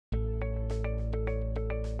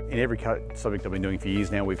In every subject I've been doing for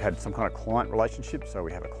years now, we've had some kind of client relationship. So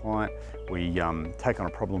we have a client, we take on a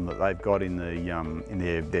problem that they've got in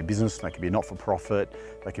their business. They could be a not-for-profit,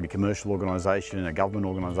 they could be a commercial organisation, a government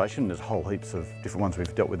organisation. There's whole heaps of different ones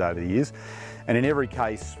we've dealt with over the years. And in every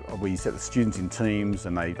case, we set the students in teams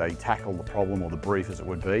and they tackle the problem or the brief as it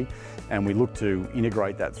would be. And we look to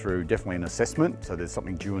integrate that through definitely an assessment. So there's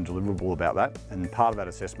something due and deliverable about that. And part of that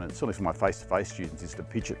assessment, certainly for my face-to-face students, is to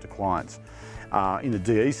pitch it to clients. In the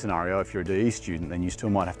DE scenario, if you're a DE student, then you still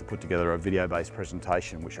might have to put together a video-based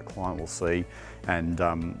presentation which a client will see, and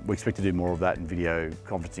we expect to do more of that in video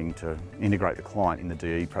conferencing to integrate the client in the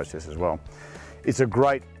DE process as well. It's a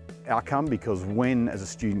great outcome because when, as a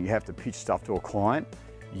student, you have to pitch stuff to a client,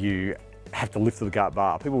 you have to lift the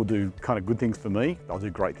bar. People will do kind of good things for me, they'll do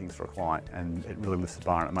great things for a client, and it really lifts the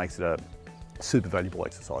bar and it makes it a super valuable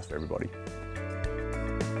exercise for everybody.